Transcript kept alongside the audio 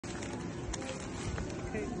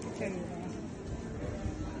Okay.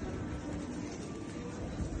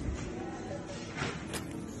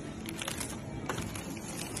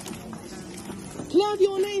 Can I have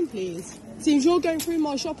your name, please? Seems you're going through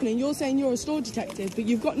my shopping and you're saying you're a store detective, but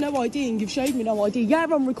you've got no ID and you've showed me no ID. Yeah,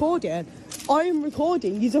 I'm recording. I am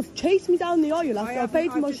recording. You've chased me down the aisle after I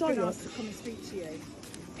paid for my shop. I've been asked to come and speak to you.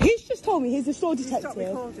 He's just told me he's a store detective. Stop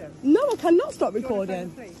recording. No, I cannot stop Do you want to recording.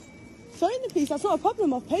 phone the police? Phone the police, that's not a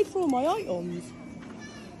problem. I've paid for all my items.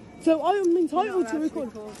 So I am entitled to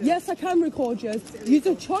record. Yes, I can record you.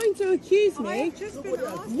 You're trying to accuse me. I've just been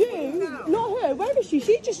asked You, not her. Where is she?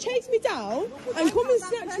 She just chased me down and come and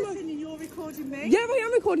snatch my. And you're recording me? Yeah, I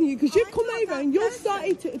am recording you because you've come over and you've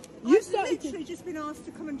started to. I've literally just been asked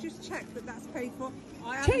to come and just check that that's paid for.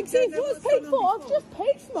 Check, see if yours paid for. I've just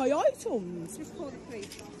paid for my items. Just call the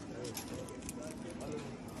police.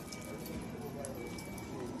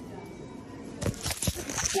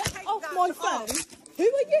 Get off my phone. Who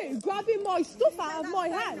are you grabbing my stuff out of my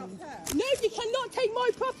hand? No, you cannot take my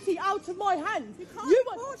property out of my hand. You can't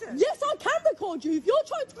record it. Yes, I can record you. If you're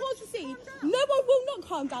trying to cause a scene, no, I will not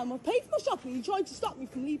calm down. I've paid for my shopping. You're trying to stop me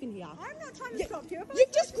from leaving here. I'm not trying to stop you.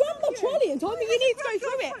 You've just grabbed my trolley and told me you need to go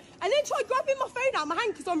through it. And then try grabbing my phone out of my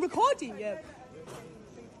hand because I'm recording you.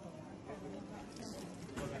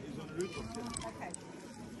 Okay.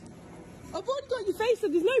 I've already got your face, so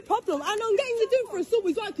there's no problem. And I'm getting you done for assault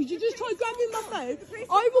as well because you just tried grabbing my phone.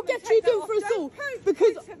 I will get you done for assault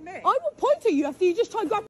because I will point at you after you just tried grabbing.